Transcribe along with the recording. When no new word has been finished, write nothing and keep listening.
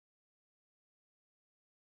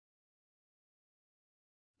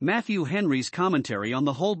Matthew Henry's Commentary on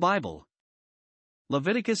the Whole Bible.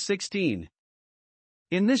 Leviticus 16.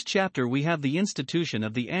 In this chapter we have the institution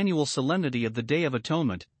of the annual solemnity of the Day of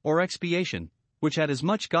Atonement, or Expiation, which had as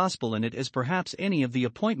much gospel in it as perhaps any of the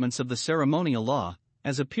appointments of the ceremonial law,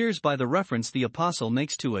 as appears by the reference the Apostle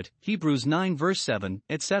makes to it, Hebrews 9 verse 7,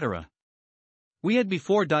 etc. We had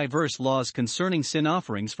before diverse laws concerning sin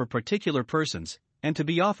offerings for particular persons, and to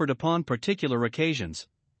be offered upon particular occasions,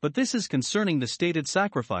 but this is concerning the stated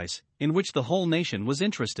sacrifice, in which the whole nation was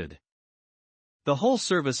interested. The whole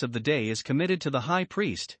service of the day is committed to the high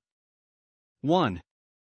priest. 1.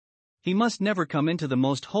 He must never come into the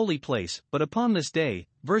most holy place, but upon this day,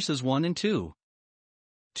 verses 1 and 2.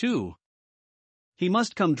 2. He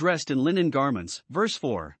must come dressed in linen garments, verse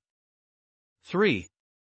 4. 3.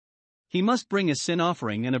 He must bring a sin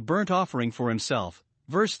offering and a burnt offering for himself,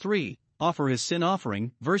 verse 3, offer his sin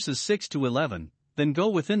offering, verses 6 to 11, then go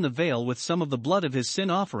within the veil with some of the blood of his sin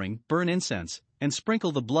offering, burn incense, and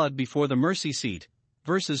sprinkle the blood before the mercy seat,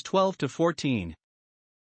 verses 12 to 14.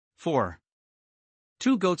 4.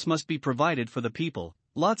 2 goats must be provided for the people,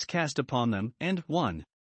 lots cast upon them, and 1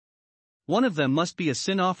 of them must be a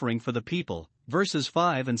sin offering for the people, verses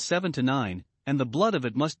 5 and 7 to 9, and the blood of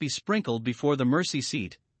it must be sprinkled before the mercy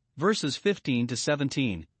seat, verses 15 to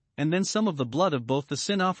 17, and then some of the blood of both the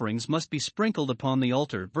sin offerings must be sprinkled upon the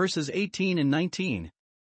altar, verses 18 and 19.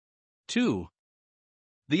 2.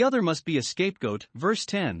 The other must be a scapegoat, verse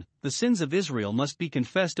 10, the sins of Israel must be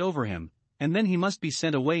confessed over him, and then he must be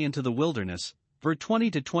sent away into the wilderness, verse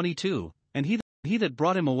 20 to 22, and he that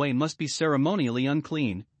brought him away must be ceremonially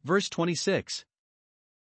unclean, verse 26.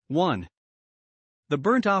 1. The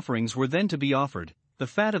burnt offerings were then to be offered, the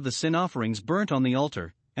fat of the sin offerings burnt on the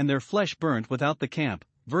altar, and their flesh burnt without the camp,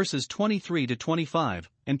 verses 23 to 25,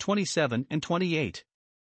 and 27 and 28.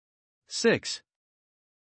 6.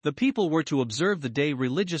 The people were to observe the day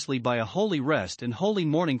religiously by a holy rest and holy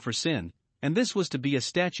mourning for sin, and this was to be a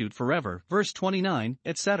statute forever, verse 29,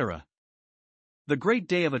 etc. The Great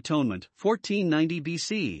Day of Atonement, 1490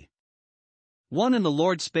 BC. 1. And the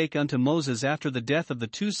Lord spake unto Moses after the death of the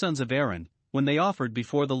 2 sons of Aaron, when they offered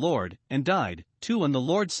before the Lord, and died. 2. And the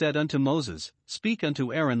Lord said unto Moses, Speak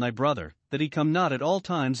unto Aaron thy brother, that he come not at all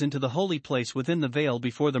times into the holy place within the veil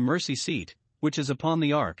before the mercy seat, which is upon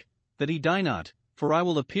the ark, that he die not, for I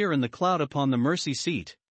will appear in the cloud upon the mercy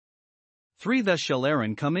seat. 3. Thus shall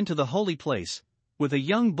Aaron come into the holy place, with a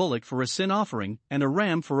young bullock for a sin offering, and a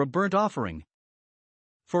ram for a burnt offering.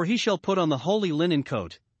 For he shall put on the holy linen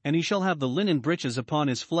coat, and he shall have the linen breeches upon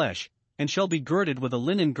his flesh, and shall be girded with a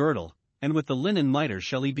linen girdle, and with the linen mitre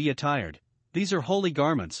shall he be attired. These are holy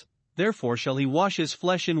garments, therefore shall he wash his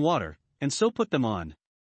flesh in water, and so put them on.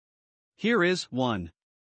 Here is 1.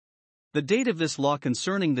 The date of this law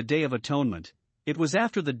concerning the Day of Atonement. It was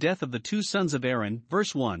after the death of the 2 sons of Aaron,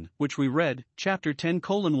 verse 1, which we read, chapter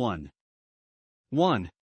 10:1.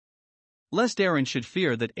 1. Lest Aaron should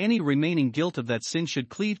fear that any remaining guilt of that sin should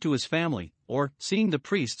cleave to his family, or, seeing the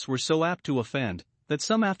priests were so apt to offend, that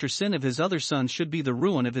some after sin of his other sons should be the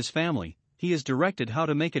ruin of his family, he is directed how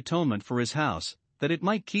to make atonement for his house, that it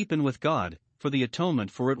might keep in with God, for the atonement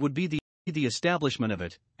for it would be the establishment of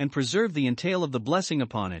it, and preserve the entail of the blessing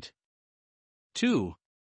upon it. 2.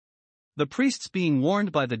 The priests being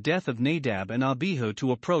warned by the death of Nadab and Abihu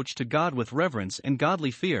to approach to God with reverence and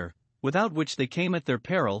godly fear, without which they came at their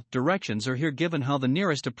peril, directions are here given how the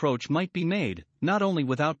nearest approach might be made, not only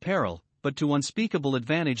without peril, but to unspeakable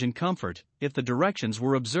advantage and comfort, if the directions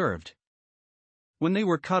were observed. When they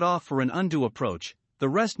were cut off for an undue approach, the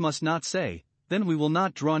rest must not say, Then we will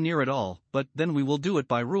not draw near at all, but then we will do it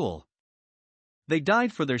by rule. They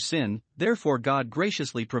died for their sin, therefore God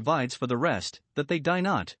graciously provides for the rest, that they die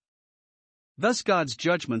not. Thus God's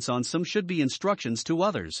judgments on some should be instructions to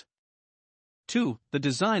others. 2. The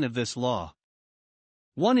design of this law.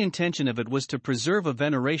 One intention of it was to preserve a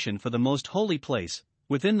veneration for the most holy place,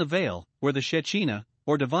 within the veil, where the Shekinah,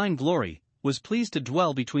 or divine glory, was pleased to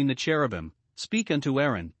dwell between the cherubim. Speak unto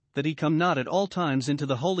Aaron, that he come not at all times into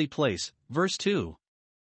the holy place, verse 2.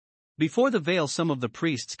 Before the veil some of the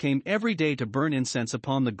priests came every day to burn incense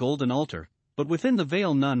upon the golden altar, but within the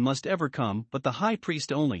veil none must ever come but the high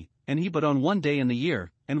priest only, and he but on one day in the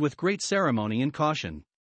year, and with great ceremony and caution.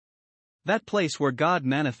 That place where God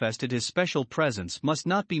manifested his special presence must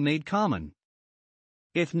not be made common.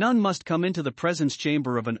 If none must come into the presence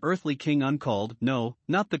chamber of an earthly king uncalled, no,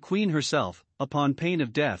 not the queen herself, upon pain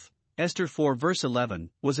of death, Esther 4 verse 11,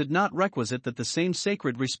 was it not requisite that the same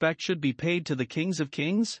sacred respect should be paid to the kings of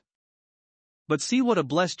kings? But see what a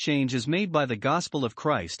blessed change is made by the gospel of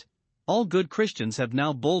Christ. All good Christians have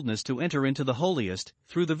now boldness to enter into the holiest,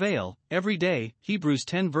 through the veil, every day, Hebrews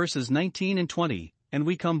 10 verses 19 and 20, and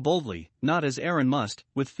we come boldly, not as Aaron must,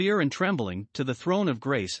 with fear and trembling, to the throne of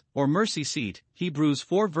grace, or mercy seat, Hebrews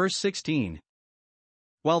 4 verse 16.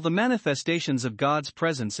 While the manifestations of God's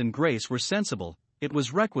presence and grace were sensible, it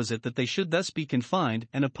was requisite that they should thus be confined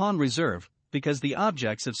and upon reserve, because the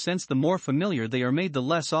objects of sense the more familiar they are made the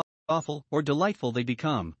less awful or delightful they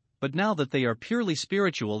become. But now that they are purely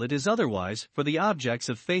spiritual it is otherwise, for the objects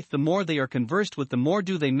of faith the more they are conversed with the more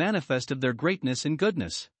do they manifest of their greatness and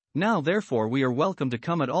goodness. Now therefore we are welcome to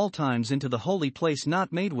come at all times into the holy place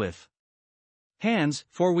not made with hands,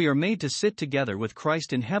 for we are made to sit together with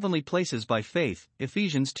Christ in heavenly places by faith,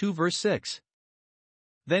 Ephesians 2 verse 6.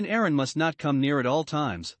 Then Aaron must not come near at all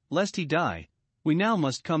times, lest he die. We now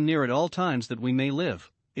must come near at all times that we may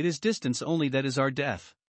live. It is distance only that is our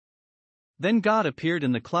death. Then God appeared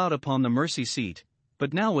in the cloud upon the mercy seat,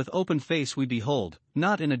 but now with open face we behold,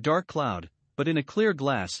 not in a dark cloud, but in a clear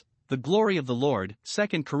glass, the glory of the Lord,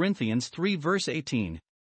 2 Corinthians 3 verse 18.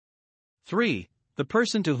 3. The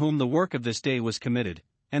person to whom the work of this day was committed,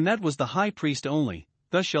 and that was the high priest only,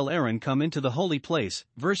 thus shall Aaron come into the holy place,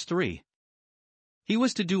 verse 3. He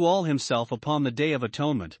was to do all himself upon the day of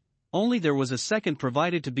atonement, only there was a second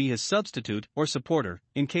provided to be his substitute or supporter,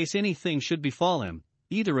 in case anything should befall him,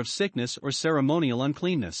 either of sickness or ceremonial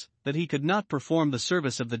uncleanness, that he could not perform the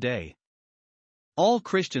service of the day. All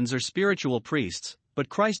Christians are spiritual priests, but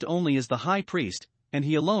Christ only is the high priest, and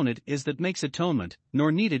he alone it is that makes atonement,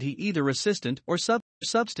 nor needed he either assistant or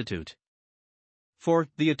substitute. For,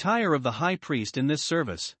 the attire of the high priest in this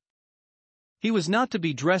service. He was not to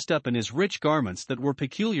be dressed up in his rich garments that were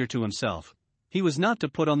peculiar to himself, he was not to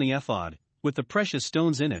put on the ephod, with the precious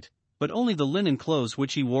stones in it, but only the linen clothes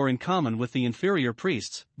which he wore in common with the inferior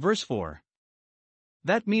priests, verse 4.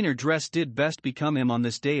 That meaner dress did best become him on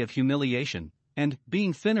this day of humiliation, and,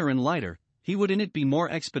 being thinner and lighter, he would in it be more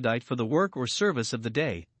expedite for the work or service of the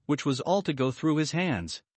day, which was all to go through his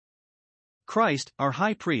hands. Christ, our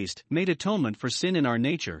high priest, made atonement for sin in our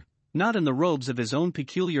nature, not in the robes of his own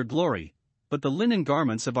peculiar glory, but the linen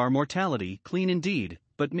garments of our mortality, clean indeed,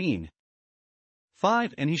 but mean.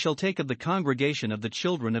 5. And he shall take of the congregation of the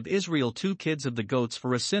children of Israel 2 kids of the goats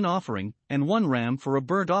for a sin offering, and 1 ram for a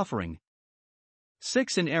burnt offering.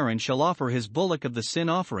 6. And Aaron shall offer his bullock of the sin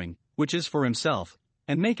offering, which is for himself,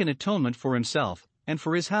 and make an atonement for himself, and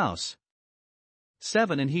for his house.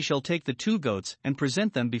 7. And he shall take the 2 goats, and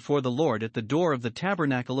present them before the Lord at the door of the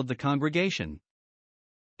tabernacle of the congregation.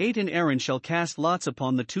 8. And Aaron shall cast lots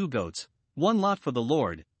upon the 2 goats, 1 lot for the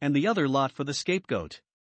Lord, and the other lot for the scapegoat.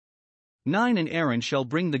 9. And Aaron shall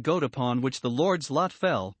bring the goat upon which the Lord's lot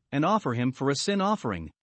fell, and offer him for a sin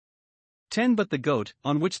offering. 10. But the goat,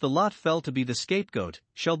 on which the lot fell to be the scapegoat,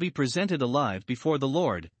 shall be presented alive before the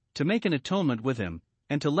Lord, to make an atonement with him,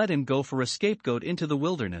 and to let him go for a scapegoat into the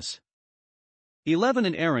wilderness. 11.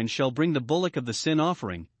 And Aaron shall bring the bullock of the sin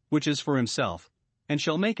offering, which is for himself, and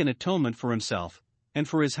shall make an atonement for himself, and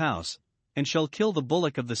for his house, and shall kill the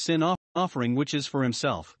bullock of the sin offering which is for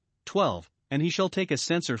himself. 12. And he shall take a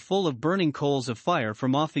censer full of burning coals of fire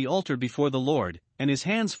from off the altar before the Lord, and his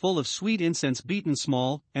hands full of sweet incense beaten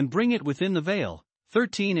small, and bring it within the veil.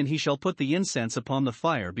 13. And he shall put the incense upon the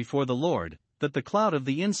fire before the Lord, that the cloud of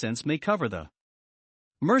the incense may cover the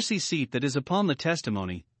mercy seat that is upon the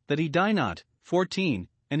testimony, that he die not. 14.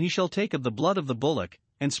 And he shall take of the blood of the bullock,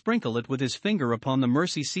 and sprinkle it with his finger upon the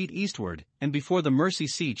mercy seat eastward, and before the mercy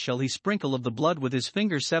seat shall he sprinkle of the blood with his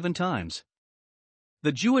finger 7 times.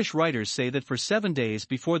 The Jewish writers say that for 7 days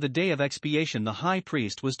before the day of expiation the high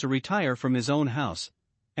priest was to retire from his own house,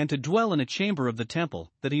 and to dwell in a chamber of the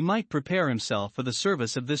temple, that he might prepare himself for the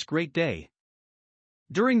service of this great day.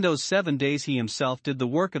 During those 7 days he himself did the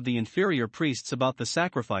work of the inferior priests about the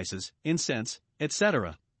sacrifices, incense,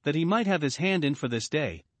 etc., that he might have his hand in for this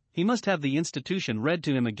day. He must have the institution read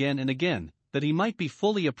to him again and again, that he might be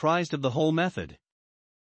fully apprised of the whole method.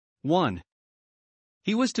 1.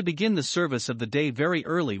 He was to begin the service of the day very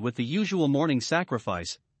early with the usual morning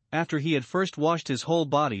sacrifice, after he had first washed his whole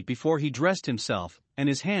body before he dressed himself, and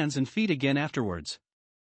his hands and feet again afterwards.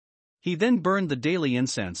 He then burned the daily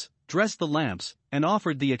incense, dressed the lamps, and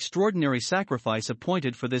offered the extraordinary sacrifice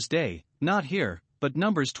appointed for this day, not here, but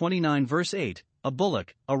Numbers 29 verse 8, a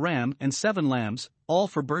bullock, a ram and 7 lambs, all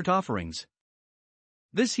for burnt offerings.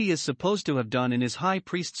 This he is supposed to have done in his high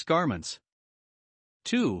priest's garments.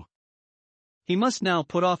 2. He must now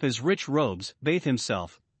put off his rich robes, bathe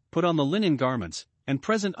himself, put on the linen garments, and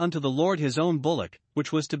present unto the Lord his own bullock,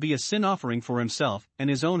 which was to be a sin offering for himself and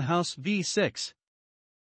his own house. v6.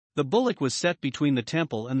 The bullock was set between the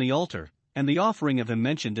temple and the altar, and the offering of him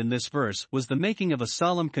mentioned in this verse was the making of a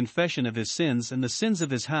solemn confession of his sins and the sins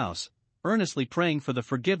of his house, earnestly praying for the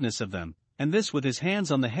forgiveness of them, and this with his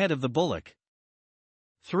hands on the head of the bullock.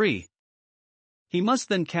 3. He must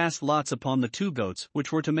then cast lots upon the 2 goats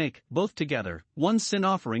which were to make, both together, one sin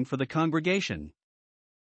offering for the congregation.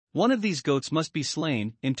 One of these goats must be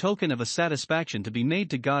slain, in token of a satisfaction to be made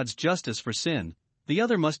to God's justice for sin, the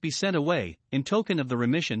other must be sent away, in token of the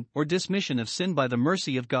remission or dismission of sin by the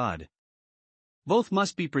mercy of God. Both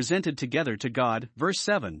must be presented together to God, verse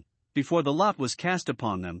 7, before the lot was cast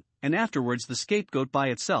upon them, and afterwards the scapegoat by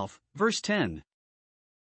itself, verse 10.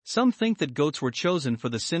 Some think that goats were chosen for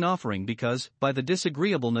the sin offering because, by the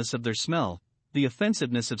disagreeableness of their smell, the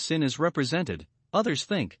offensiveness of sin is represented. Others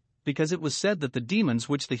think, because it was said that the demons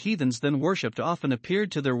which the heathens then worshipped often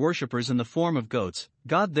appeared to their worshippers in the form of goats,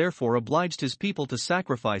 God therefore obliged his people to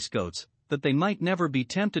sacrifice goats, that they might never be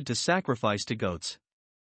tempted to sacrifice to goats.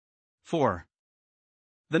 4.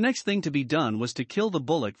 The next thing to be done was to kill the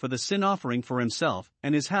bullock for the sin offering for himself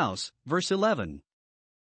and his house, verse 11.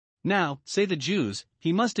 Now, say the Jews,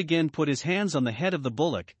 he must again put his hands on the head of the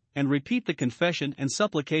bullock, and repeat the confession and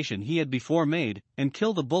supplication he had before made, and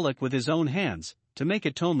kill the bullock with his own hands, to make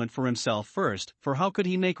atonement for himself first, for how could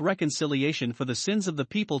he make reconciliation for the sins of the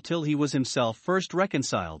people till he was himself first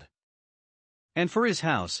reconciled? And for his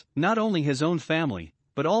house, not only his own family,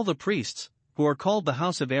 but all the priests, who are called the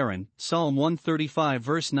house of Aaron, Psalm 135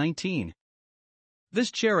 verse 19.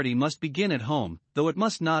 This charity must begin at home, though it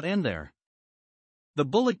must not end there. The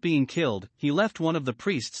bullock being killed, he left one of the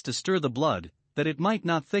priests to stir the blood, that it might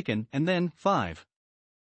not thicken, and then, 5.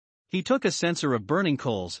 He took a censer of burning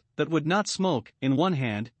coals, that would not smoke, in one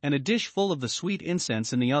hand, and a dish full of the sweet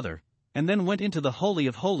incense in the other, and then went into the Holy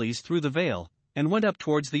of Holies through the veil, and went up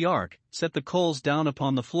towards the ark, set the coals down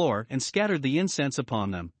upon the floor and scattered the incense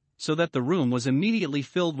upon them, so that the room was immediately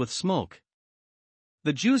filled with smoke.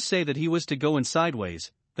 The Jews say that he was to go in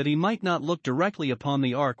sideways, that he might not look directly upon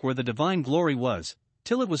the ark where the divine glory was,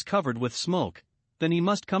 till it was covered with smoke. Then he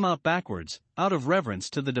must come out backwards, out of reverence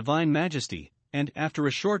to the divine majesty, and, after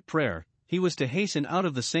a short prayer, he was to hasten out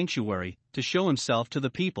of the sanctuary, to show himself to the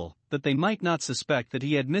people, that they might not suspect that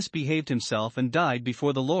he had misbehaved himself and died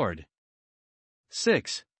before the Lord.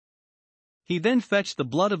 6. He then fetched the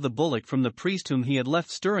blood of the bullock from the priest whom he had left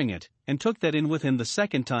stirring it, and took that in with him the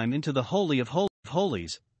second time into the Holy of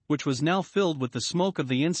Holies, which was now filled with the smoke of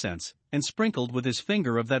the incense, and sprinkled with his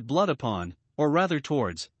finger of that blood upon, or rather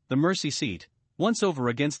towards, the mercy seat, once over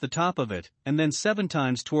against the top of it, and then 7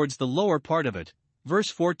 times towards the lower part of it. Verse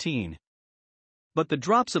 14. But the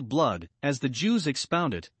drops of blood, as the Jews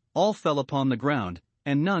expound it, all fell upon the ground,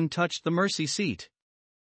 and none touched the mercy seat.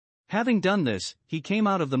 Having done this, he came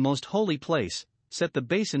out of the most holy place, set the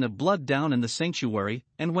basin of blood down in the sanctuary,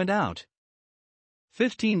 and went out.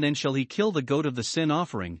 15. Then shall he kill the goat of the sin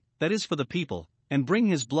offering, that is for the people, and bring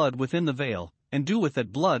his blood within the veil, and do with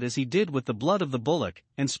that blood as he did with the blood of the bullock,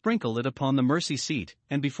 and sprinkle it upon the mercy seat,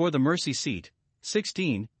 and before the mercy seat.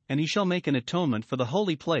 16. And he shall make an atonement for the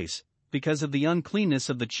holy place, because of the uncleanness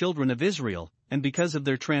of the children of Israel, and because of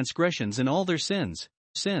their transgressions and all their sins.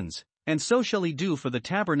 And so shall he do for the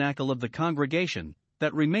tabernacle of the congregation,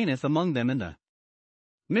 that remaineth among them in the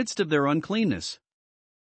midst of their uncleanness.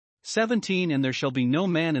 17. And there shall be no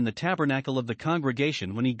man in the tabernacle of the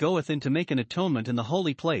congregation when he goeth in to make an atonement in the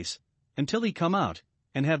holy place, until he come out,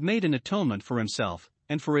 and have made an atonement for himself,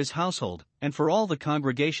 and for his household, and for all the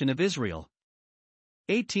congregation of Israel.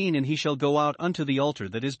 18. And he shall go out unto the altar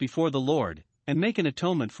that is before the Lord, and make an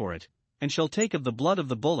atonement for it, and shall take of the blood of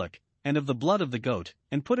the bullock, and of the blood of the goat,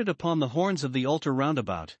 and put it upon the horns of the altar round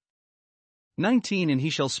about. 19. And he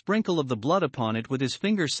shall sprinkle of the blood upon it with his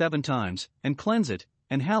finger 7 times, and cleanse it,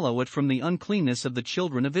 and hallow it from the uncleanness of the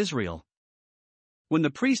children of Israel. When the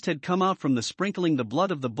priest had come out from the sprinkling the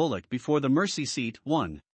blood of the bullock before the mercy seat,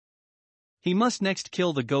 1. He must next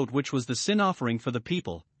kill the goat which was the sin offering for the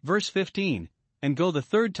people, verse 15, and go the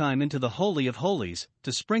 3rd time into the Holy of Holies,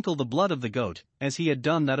 to sprinkle the blood of the goat, as he had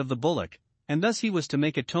done that of the bullock, and thus he was to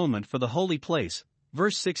make atonement for the holy place,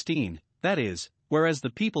 verse 16, that is, whereas the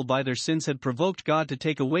people by their sins had provoked God to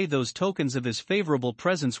take away those tokens of his favorable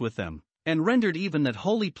presence with them, and rendered even that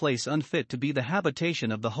holy place unfit to be the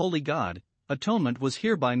habitation of the holy God. Atonement was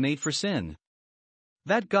hereby made for sin,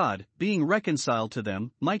 that God, being reconciled to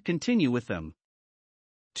them, might continue with them.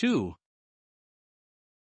 2.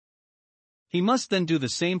 He must then do the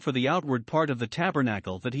same for the outward part of the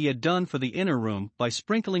tabernacle that he had done for the inner room, by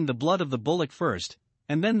sprinkling the blood of the bullock first,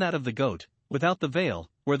 and then that of the goat, without the veil,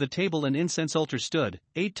 where the table and incense altar stood,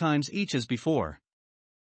 8 times each as before.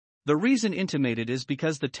 The reason intimated is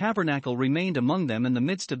because the tabernacle remained among them in the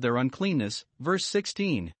midst of their uncleanness, verse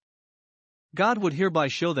 16. God would hereby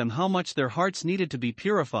show them how much their hearts needed to be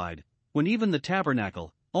purified, when even the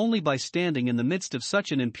tabernacle, only by standing in the midst of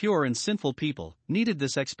such an impure and sinful people, needed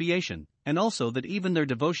this expiation, and also that even their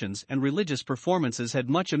devotions and religious performances had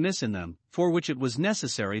much amiss in them, for which it was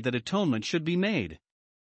necessary that atonement should be made.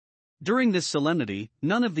 During this solemnity,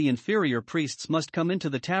 none of the inferior priests must come into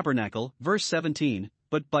the tabernacle, verse 17,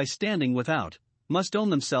 but by standing without, must own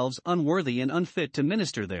themselves unworthy and unfit to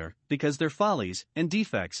minister there, because their follies, and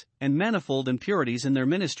defects, and manifold impurities in their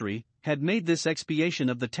ministry, had made this expiation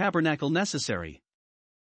of the tabernacle necessary.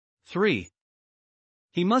 3.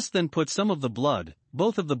 He must then put some of the blood,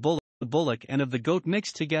 both of the bullock and of the goat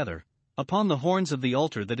mixed together, upon the horns of the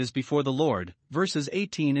altar that is before the Lord, verses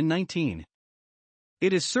 18 and 19.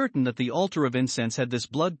 It is certain that the altar of incense had this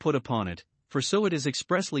blood put upon it, for so it is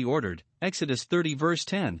expressly ordered, Exodus 30 verse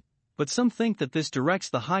 10, but some think that this directs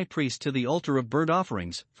the high priest to the altar of burnt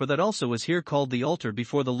offerings, for that also is here called the altar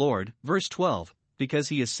before the Lord, verse 12, because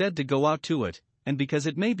he is said to go out to it, and because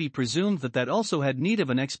it may be presumed that that also had need of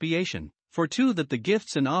an expiation, for too that the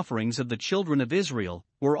gifts and offerings of the children of Israel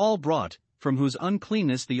were all brought, from whose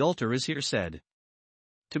uncleanness the altar is here said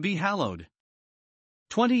to be hallowed.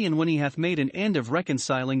 20. And when he hath made an end of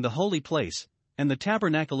reconciling the holy place, and the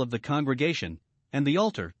tabernacle of the congregation, and the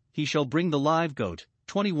altar, he shall bring the live goat.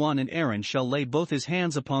 21. And Aaron shall lay both his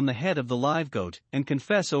hands upon the head of the live goat, and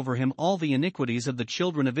confess over him all the iniquities of the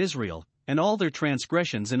children of Israel, and all their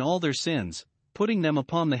transgressions and all their sins, putting them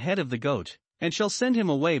upon the head of the goat, and shall send him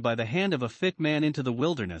away by the hand of a fit man into the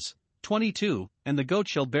wilderness. 22. And the goat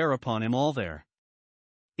shall bear upon him all their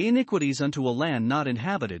iniquities unto a land not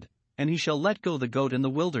inhabited, and he shall let go the goat in the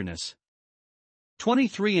wilderness.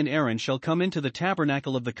 23. And Aaron shall come into the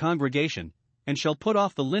tabernacle of the congregation, and shall put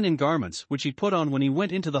off the linen garments which he put on when he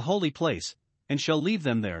went into the holy place, and shall leave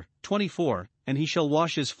them there. 24. And he shall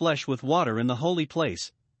wash his flesh with water in the holy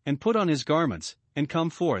place, and put on his garments, and come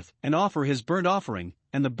forth, and offer his burnt offering,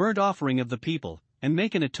 and the burnt offering of the people, and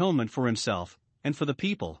make an atonement for himself, and for the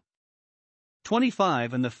people.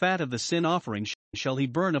 25. And the fat of the sin offering shall he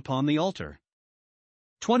burn upon the altar.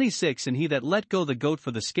 26. And he that let go the goat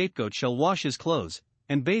for the scapegoat shall wash his clothes,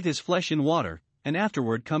 and bathe his flesh in water, and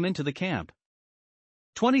afterward come into the camp.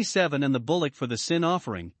 27. And the bullock for the sin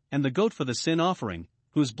offering, and the goat for the sin offering,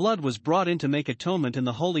 whose blood was brought in to make atonement in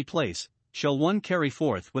the holy place, shall one carry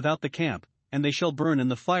forth without the camp, and they shall burn in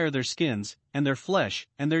the fire their skins, and their flesh,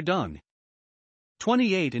 and their dung.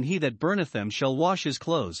 28. And he that burneth them shall wash his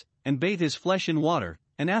clothes, and bathe his flesh in water,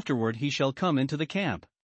 and afterward he shall come into the camp.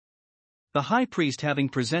 The high priest having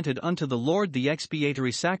presented unto the Lord the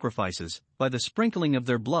expiatory sacrifices, by the sprinkling of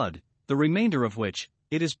their blood, the remainder of which,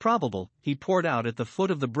 it is probable, he poured out at the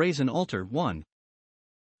foot of the brazen altar. 1.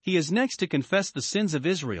 He is next to confess the sins of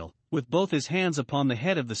Israel, with both his hands upon the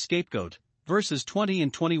head of the scapegoat, verses 20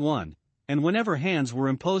 and 21, and whenever hands were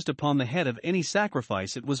imposed upon the head of any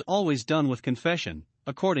sacrifice it was always done with confession,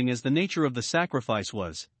 according as the nature of the sacrifice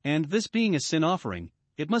was, and this being a sin offering,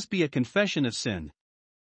 it must be a confession of sin.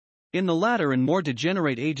 In the latter and more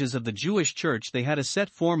degenerate ages of the Jewish Church they had a set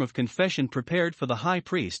form of confession prepared for the high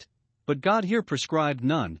priest, but God here prescribed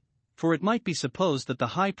none, for it might be supposed that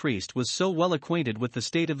the high priest was so well acquainted with the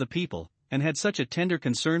state of the people, and had such a tender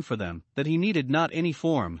concern for them, that he needed not any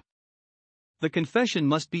form. The confession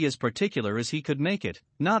must be as particular as he could make it,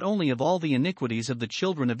 not only of all the iniquities of the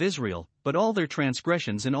children of Israel, but all their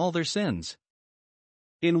transgressions and all their sins.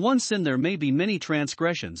 In one sin there may be many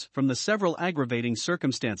transgressions from the several aggravating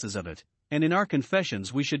circumstances of it, and in our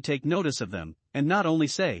confessions we should take notice of them, and not only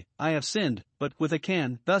say, I have sinned, but with a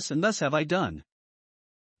can, thus and thus have I done.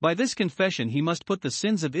 By this confession he must put the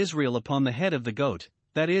sins of Israel upon the head of the goat,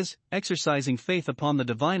 that is, exercising faith upon the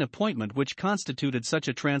divine appointment which constituted such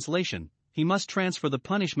a translation, he must transfer the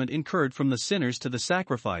punishment incurred from the sinners to the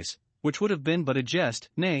sacrifice, which would have been but a jest,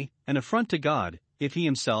 nay, an affront to God, if he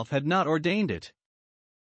himself had not ordained it.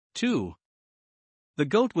 2. The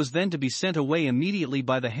goat was then to be sent away immediately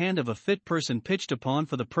by the hand of a fit person pitched upon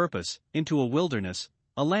for the purpose, into a wilderness,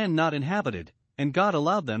 a land not inhabited, and God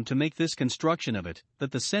allowed them to make this construction of it,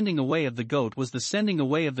 that the sending away of the goat was the sending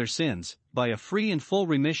away of their sins, by a free and full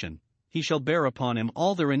remission, he shall bear upon him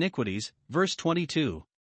all their iniquities, verse 22.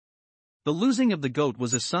 The losing of the goat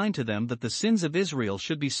was a sign to them that the sins of Israel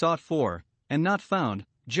should be sought for, and not found,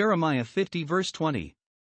 Jeremiah 50 verse 20.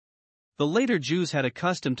 The later Jews had a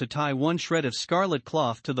custom to tie one shred of scarlet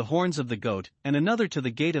cloth to the horns of the goat and another to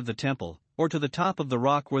the gate of the temple, or to the top of the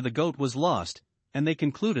rock where the goat was lost, and they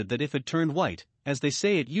concluded that if it turned white, as they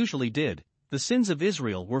say it usually did, the sins of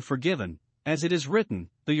Israel were forgiven, as it is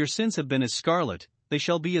written, though your sins have been as scarlet, they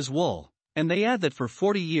shall be as wool. And they add that for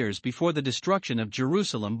 40 years before the destruction of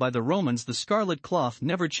Jerusalem by the Romans the scarlet cloth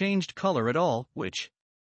never changed color at all, which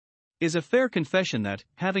is a fair confession that,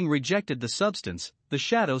 having rejected the substance, the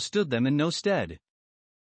shadow stood them in no stead.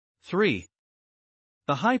 3.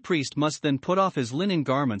 The high priest must then put off his linen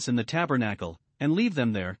garments in the tabernacle, and leave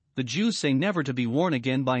them there. The Jews say never to be worn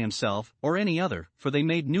again by himself or any other, for they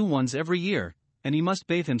made new ones every year, and he must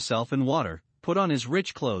bathe himself in water, put on his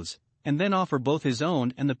rich clothes, and then offer both his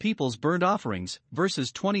own and the people's burnt offerings.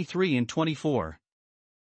 Verses 23 and 24.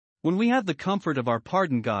 When we have the comfort of our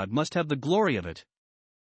pardon, God must have the glory of it.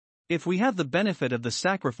 If we have the benefit of the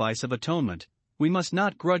sacrifice of atonement, we must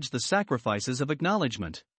not grudge the sacrifices of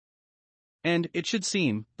acknowledgement. And, it should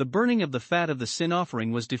seem, the burning of the fat of the sin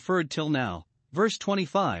offering was deferred till now, verse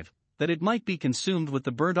 25, that it might be consumed with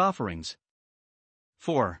the burnt offerings.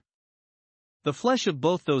 4. The flesh of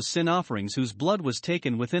both those sin offerings whose blood was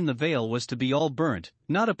taken within the veil was to be all burnt,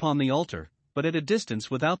 not upon the altar, but at a distance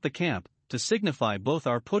without the camp, to signify both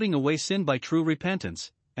our putting away sin by true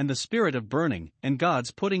repentance, and the spirit of burning, and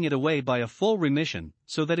God's putting it away by a full remission,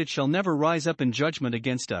 so that it shall never rise up in judgment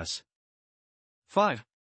against us. 5.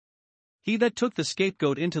 He that took the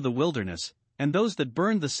scapegoat into the wilderness, and those that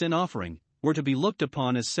burned the sin offering, were to be looked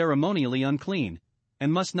upon as ceremonially unclean,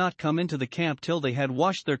 and must not come into the camp till they had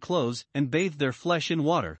washed their clothes and bathed their flesh in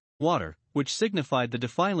water, which signified the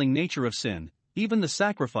defiling nature of sin. Even the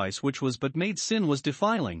sacrifice which was but made sin was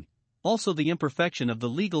defiling, also the imperfection of the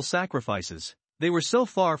legal sacrifices. They were so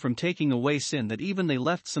far from taking away sin that even they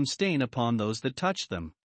left some stain upon those that touched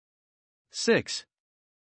them. 6.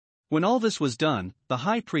 When all this was done, the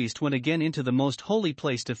high priest went again into the most holy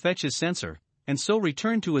place to fetch his censer, and so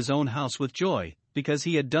returned to his own house with joy, because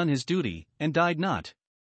he had done his duty, and died not.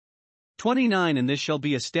 29. And this shall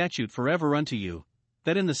be a statute forever unto you,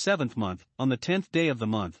 that in the 7th month, on the 10th day of the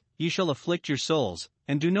month, ye shall afflict your souls,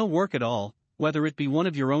 and do no work at all, whether it be one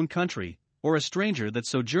of your own country, or a stranger that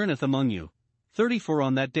sojourneth among you. 34.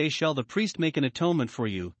 On that day shall the priest make an atonement for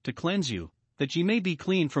you, to cleanse you, that ye may be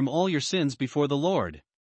clean from all your sins before the Lord.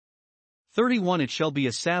 31. It shall be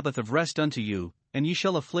a Sabbath of rest unto you, and ye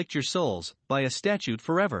shall afflict your souls, by a statute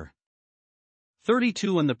forever.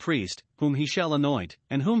 32. And the priest, whom he shall anoint,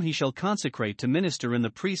 and whom he shall consecrate to minister in the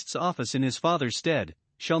priest's office in his father's stead,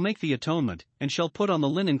 shall make the atonement, and shall put on the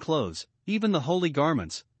linen clothes, even the holy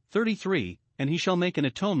garments. 33. And he shall make an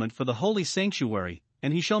atonement for the holy sanctuary,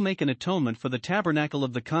 and he shall make an atonement for the tabernacle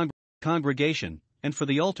of the congregation, and for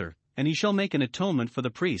the altar, and he shall make an atonement for the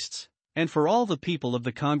priests, and for all the people of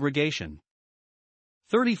the congregation.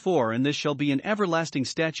 34. And this shall be an everlasting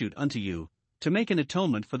statute unto you, to make an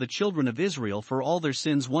atonement for the children of Israel for all their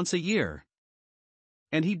sins once a year.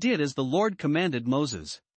 And he did as the Lord commanded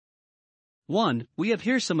Moses. 1. We have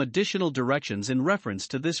here some additional directions in reference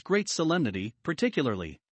to this great solemnity,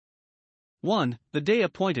 particularly. 1. The day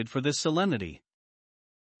appointed for this solemnity.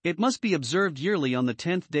 It must be observed yearly on the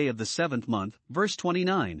 10th day of the 7th month, verse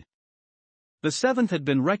 29. The 7th had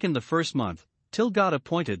been reckoned the first month, till God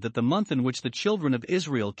appointed that the month in which the children of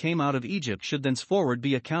Israel came out of Egypt should thenceforward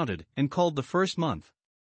be accounted, and called the first month.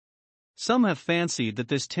 Some have fancied that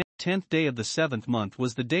this 10th day of the 7th month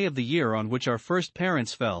was the day of the year on which our first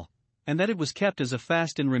parents fell, and that it was kept as a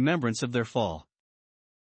fast in remembrance of their fall.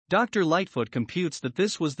 Dr. Lightfoot computes that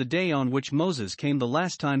this was the day on which Moses came the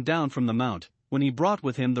last time down from the mount, when he brought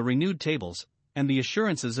with him the renewed tables, and the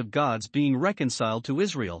assurances of God's being reconciled to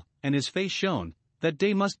Israel, and his face shone. That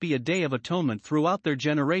day must be a day of atonement throughout their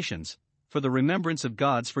generations, for the remembrance of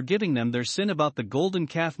God's forgiving them their sin about the golden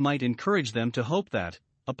calf might encourage them to hope that,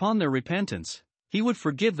 upon their repentance, he would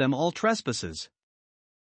forgive them all trespasses.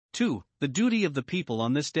 2. The duty of the people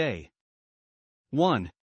on this day.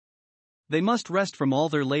 1. They must rest from all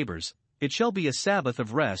their labors. It shall be a Sabbath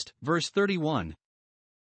of rest, verse 31.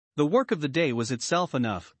 The work of the day was itself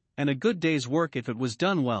enough, and a good day's work if it was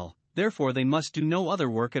done well, therefore they must do no other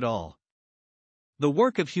work at all. The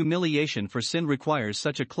work of humiliation for sin requires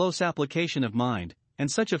such a close application of mind,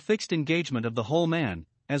 and such a fixed engagement of the whole man,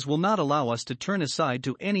 as will not allow us to turn aside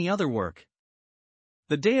to any other work.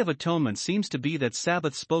 The Day of Atonement seems to be that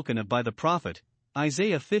Sabbath spoken of by the prophet,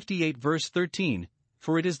 Isaiah 58 verse 13,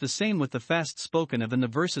 for it is the same with the fast spoken of in the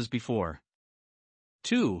verses before.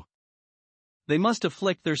 2. They must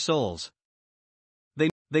afflict their souls.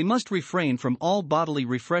 They must refrain from all bodily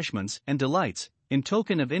refreshments and delights, in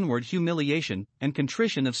token of inward humiliation and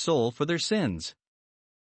contrition of soul for their sins.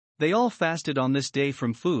 They all fasted on this day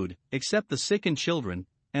from food, except the sick and children,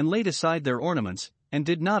 and laid aside their ornaments, and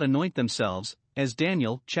did not anoint themselves, as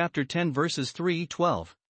Daniel chapter 10 verses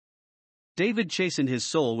 3-12. David chastened his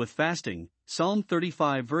soul with fasting, Psalm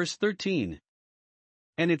 35 verse 13.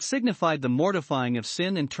 And it signified the mortifying of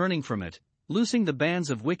sin and turning from it, loosing the bands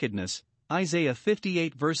of wickedness, Isaiah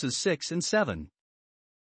 58 verses 6 and 7.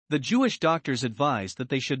 The Jewish doctors advised that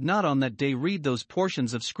they should not on that day read those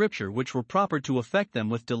portions of Scripture which were proper to affect them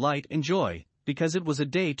with delight and joy, because it was a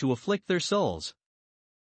day to afflict their souls.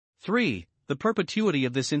 3. The perpetuity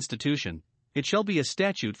of this institution. It shall be a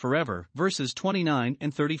statute forever, verses 29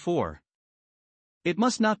 and 34. It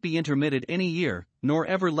must not be intermitted any year, nor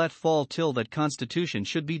ever let fall till that constitution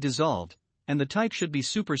should be dissolved, and the type should be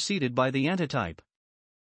superseded by the antitype.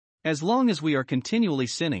 As long as we are continually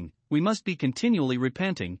sinning, we must be continually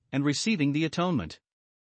repenting and receiving the atonement.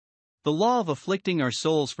 The law of afflicting our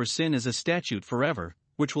souls for sin is a statute forever,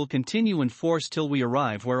 which will continue in force till we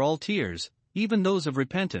arrive where all tears, even those of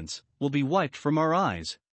repentance, will be wiped from our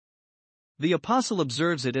eyes. The apostle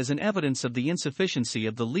observes it as an evidence of the insufficiency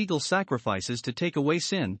of the legal sacrifices to take away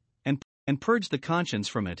sin, and purge the conscience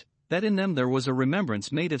from it, that in them there was a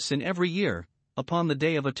remembrance made of sin every year, upon the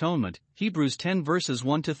day of atonement, Hebrews 10 verses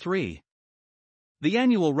 1-3. The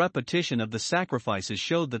annual repetition of the sacrifices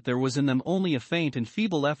showed that there was in them only a faint and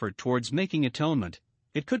feeble effort towards making atonement.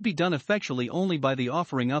 It could be done effectually only by the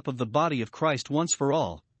offering up of the body of Christ once for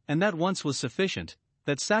all, and that once was sufficient,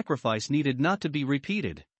 that sacrifice needed not to be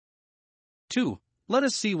repeated. 2. Let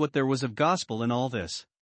us see what there was of gospel in all this.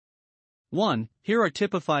 1. Here are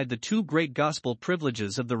typified the two great gospel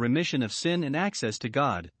privileges of the remission of sin and access to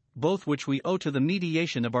God, both which we owe to the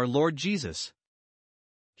mediation of our Lord Jesus.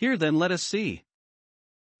 Here then let us see.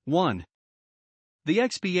 1. The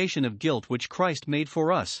expiation of guilt which Christ made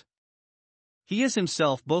for us. He is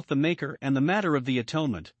himself both the maker and the matter of the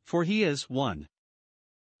atonement, for he is 1.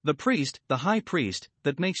 The priest, the high priest,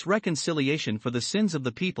 that makes reconciliation for the sins of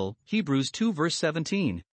the people, Hebrews 2 verse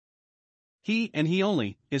 17. He, and he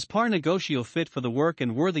only, is par negotio fit for the work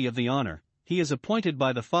and worthy of the honor. He is appointed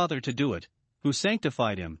by the Father to do it, who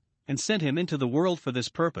sanctified him, and sent him into the world for this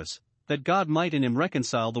purpose, that God might in him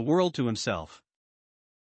reconcile the world to himself.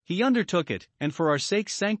 He undertook it, and for our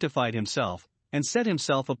sakes sanctified himself, and set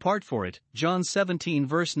himself apart for it, John 17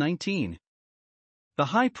 verse 19. The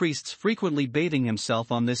high priest's frequently bathing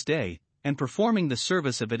himself on this day, and performing the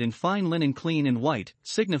service of it in fine linen clean and white,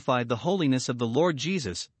 signified the holiness of the Lord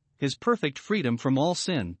Jesus, his perfect freedom from all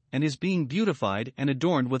sin, and his being beautified and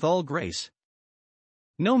adorned with all grace.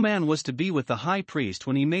 No man was to be with the high priest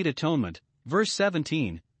when he made atonement, verse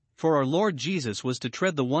 17, for our Lord Jesus was to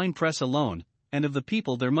tread the winepress alone, and of the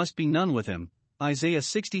people there must be none with him, Isaiah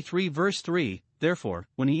 63 verse 3, therefore,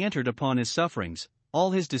 when he entered upon his sufferings,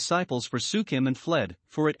 all his disciples forsook him and fled,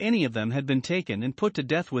 for if any of them had been taken and put to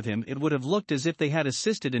death with him it would have looked as if they had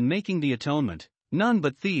assisted in making the atonement. None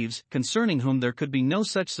but thieves, concerning whom there could be no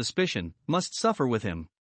such suspicion, must suffer with him.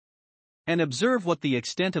 And observe what the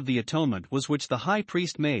extent of the atonement was which the high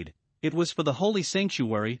priest made. It was for the holy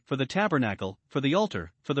sanctuary, for the tabernacle, for the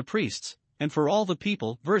altar, for the priests, and for all the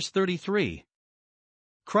people, verse 33.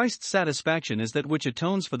 Christ's satisfaction is that which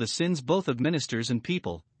atones for the sins both of ministers and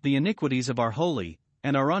people, the iniquities of our holy,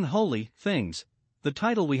 and our unholy, things. The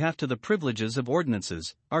title we have to the privileges of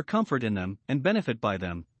ordinances, our comfort in them, and benefit by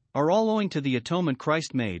them, are all owing to the atonement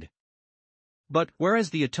Christ made. But,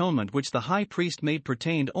 whereas the atonement which the high priest made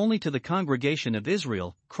pertained only to the congregation of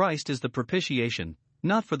Israel, Christ is the propitiation,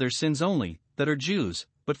 not for their sins only, that are Jews,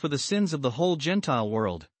 but for the sins of the whole Gentile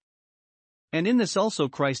world. And in this also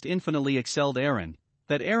Christ infinitely excelled Aaron,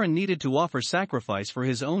 that Aaron needed to offer sacrifice for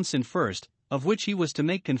his own sin first, of which he was to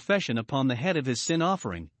make confession upon the head of his sin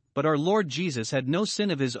offering, but our Lord Jesus had no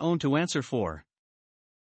sin of his own to answer for.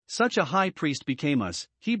 Such a high priest became us,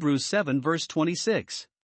 Hebrews 7 verse 26.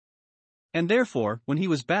 And therefore, when he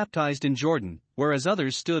was baptized in Jordan, whereas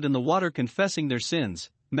others stood in the water confessing their sins,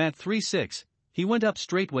 Matt 3:6, he went up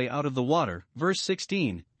straightway out of the water, verse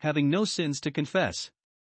 16, having no sins to confess.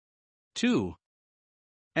 2.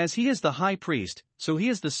 As he is the high priest, so he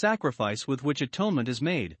is the sacrifice with which atonement is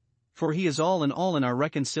made, for he is all in our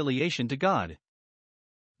reconciliation to God.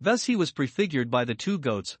 Thus he was prefigured by the two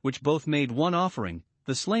goats which both made one offering.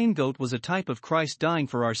 The slain goat was a type of Christ dying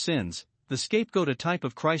for our sins, the scapegoat a type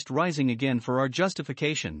of Christ rising again for our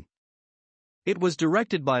justification. It was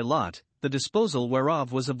directed by lot, the disposal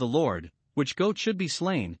whereof was of the Lord, which goat should be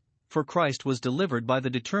slain, for Christ was delivered by the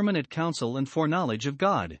determinate counsel and foreknowledge of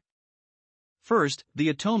God. First, the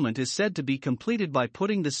atonement is said to be completed by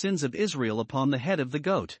putting the sins of Israel upon the head of the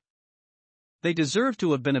goat. They deserve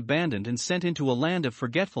to have been abandoned and sent into a land of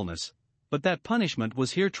forgetfulness, but that punishment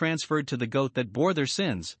was here transferred to the goat that bore their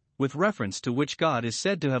sins, with reference to which God is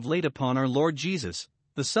said to have laid upon our Lord Jesus,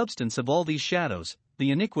 the substance of all these shadows,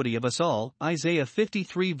 the iniquity of us all, Isaiah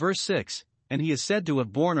 53 verse 6, and he is said to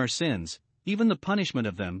have borne our sins, even the punishment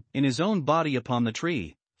of them, in his own body upon the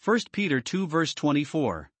tree, 1 Peter 2 verse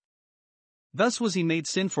 24. Thus was he made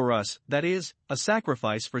sin for us, that is, a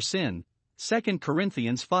sacrifice for sin, 2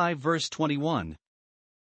 Corinthians 5 verse 21.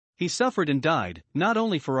 He suffered and died, not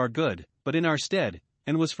only for our good, but in our stead,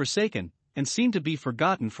 and was forsaken, and seemed to be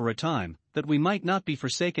forgotten for a time, that we might not be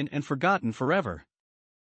forsaken and forgotten forever.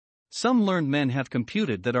 Some learned men have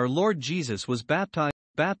computed that our Lord Jesus was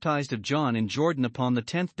baptized of John in Jordan upon the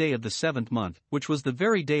 10th day of the 7th month, which was the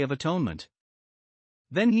very day of atonement.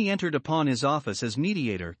 Then he entered upon his office as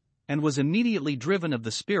mediator, and was immediately driven of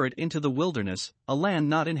the Spirit into the wilderness, a land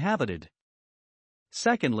not inhabited.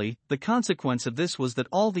 Secondly, the consequence of this was that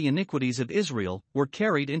all the iniquities of Israel were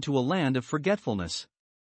carried into a land of forgetfulness.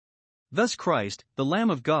 Thus Christ, the Lamb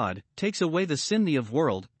of God, takes away the sin of the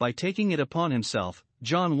world by taking it upon himself,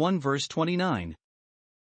 John 1 verse 29.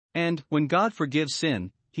 And, when God forgives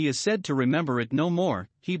sin, he is said to remember it no more,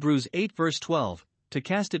 Hebrews 8 verse 12, to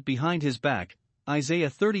cast it behind his back, Isaiah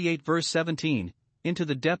 38 verse 17, into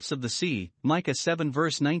the depths of the sea, Micah 7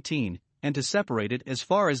 verse 19, and to separate it as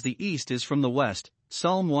far as the east is from the west,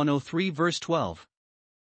 Psalm 103 verse 12.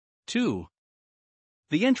 2.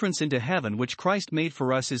 The entrance into heaven which Christ made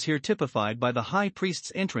for us is here typified by the high priest's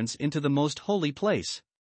entrance into the most holy place.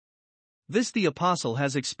 This the apostle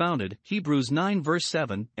has expounded, Hebrews 9 verse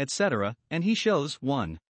 7, etc., and he shows,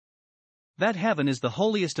 1. That heaven is the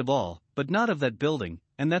holiest of all, but not of that building,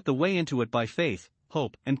 and that the way into it by faith,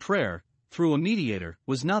 hope, and prayer, through a mediator,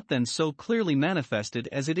 was not then so clearly manifested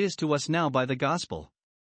as it is to us now by the gospel.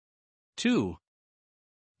 2.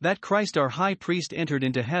 That Christ our high priest entered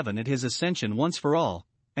into heaven at his ascension once for all,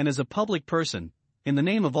 and as a public person, in the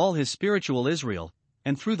name of all his spiritual Israel,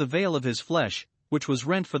 and through the veil of his flesh, which was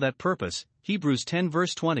rent for that purpose, Hebrews 10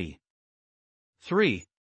 verse 20. 3.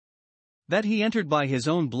 That he entered by his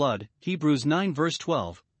own blood, Hebrews 9 verse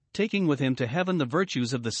 12, taking with him to heaven the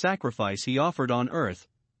virtues of the sacrifice he offered on earth,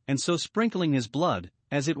 and so sprinkling his blood,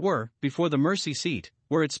 as it were, before the mercy seat,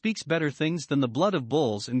 where it speaks better things than the blood of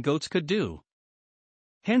bulls and goats could do.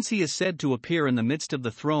 Hence he is said to appear in the midst of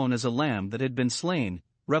the throne as a lamb that had been slain,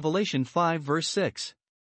 Revelation 5 verse 6.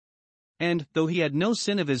 And, though he had no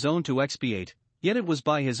sin of his own to expiate, yet it was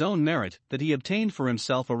by his own merit that he obtained for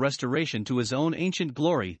himself a restoration to his own ancient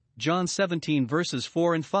glory, John 17 verses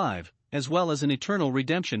 4 and 5, as well as an eternal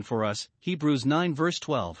redemption for us, Hebrews 9 verse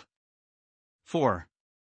 12. 4.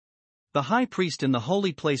 The high priest in the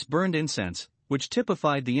holy place burned incense, which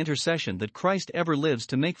typified the intercession that Christ ever lives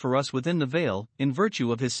to make for us within the veil, in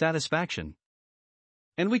virtue of his satisfaction.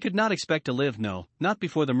 And we could not expect to live, no, not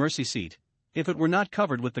before the mercy seat, if it were not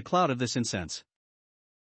covered with the cloud of this incense.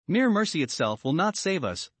 Mere mercy itself will not save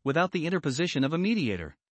us, without the interposition of a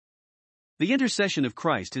mediator. The intercession of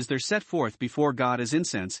Christ is there set forth before God as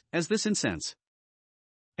incense, as this incense.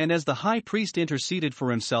 And as the high priest interceded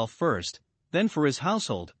for himself first, then for his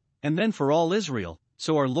household, and then for all Israel,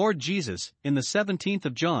 so our Lord Jesus, in the 17th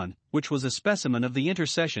of John, which was a specimen of the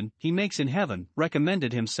intercession he makes in heaven,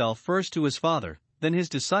 recommended himself first to his Father, then his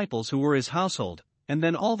disciples who were his household, and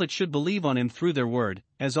then all that should believe on him through their word,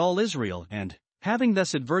 as all Israel, and, having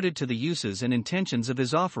thus adverted to the uses and intentions of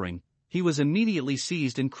his offering, he was immediately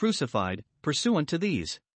seized and crucified, pursuant to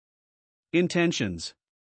these intentions.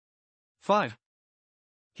 5.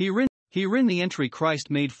 Herein the entry Christ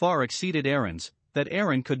made far exceeded Aaron's, that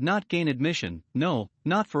Aaron could not gain admission, no,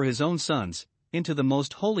 not for his own sons, into the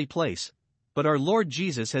most holy place, but our Lord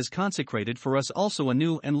Jesus has consecrated for us also a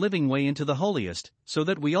new and living way into the holiest, so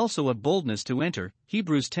that we also have boldness to enter,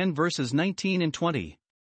 Hebrews 10 verses 19 and 20.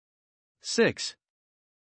 6.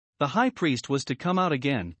 The high priest was to come out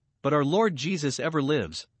again, but our Lord Jesus ever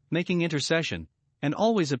lives, making intercession, and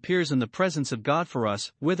always appears in the presence of God for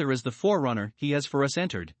us, whither as the forerunner he has for us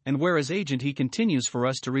entered, and where as agent he continues for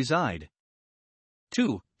us to reside.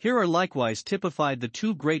 2. Here are likewise typified the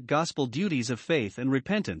two great gospel duties of faith and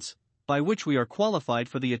repentance, by which we are qualified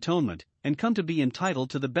for the atonement, and come to be entitled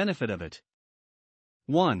to the benefit of it.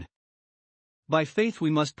 1. By faith we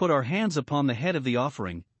must put our hands upon the head of the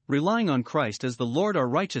offering, relying on Christ as the Lord our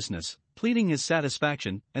righteousness, pleading his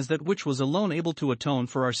satisfaction as that which was alone able to atone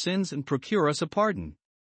for our sins and procure us a pardon.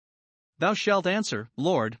 Thou shalt answer,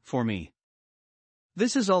 Lord, for me.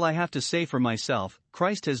 This is all I have to say for myself.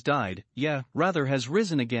 Christ has died, yea, rather has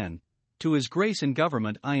risen again. To his grace and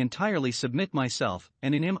government I entirely submit myself,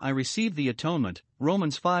 and in him I receive the atonement,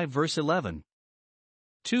 Romans 5 verse 11.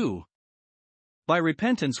 2. By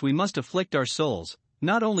repentance we must afflict our souls,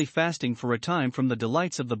 not only fasting for a time from the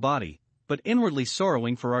delights of the body, but inwardly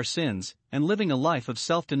sorrowing for our sins, and living a life of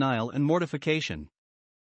self-denial and mortification.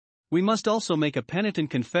 We must also make a penitent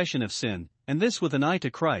confession of sin, and this with an eye to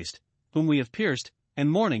Christ, whom we have pierced, and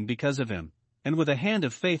mourning because of him, and with a hand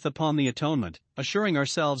of faith upon the atonement, assuring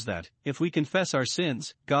ourselves that, if we confess our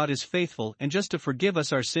sins, God is faithful and just to forgive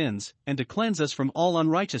us our sins, and to cleanse us from all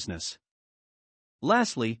unrighteousness.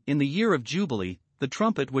 Lastly, in the year of Jubilee, the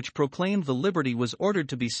trumpet which proclaimed the liberty was ordered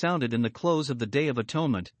to be sounded in the close of the Day of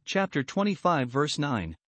Atonement, chapter 25 verse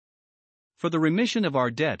 9. For the remission of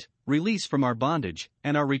our debt, release from our bondage,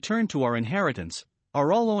 and our return to our inheritance,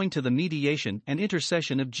 are all owing to the mediation and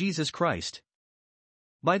intercession of Jesus Christ.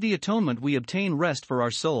 By the atonement we obtain rest for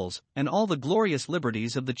our souls, and all the glorious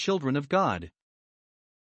liberties of the children of God.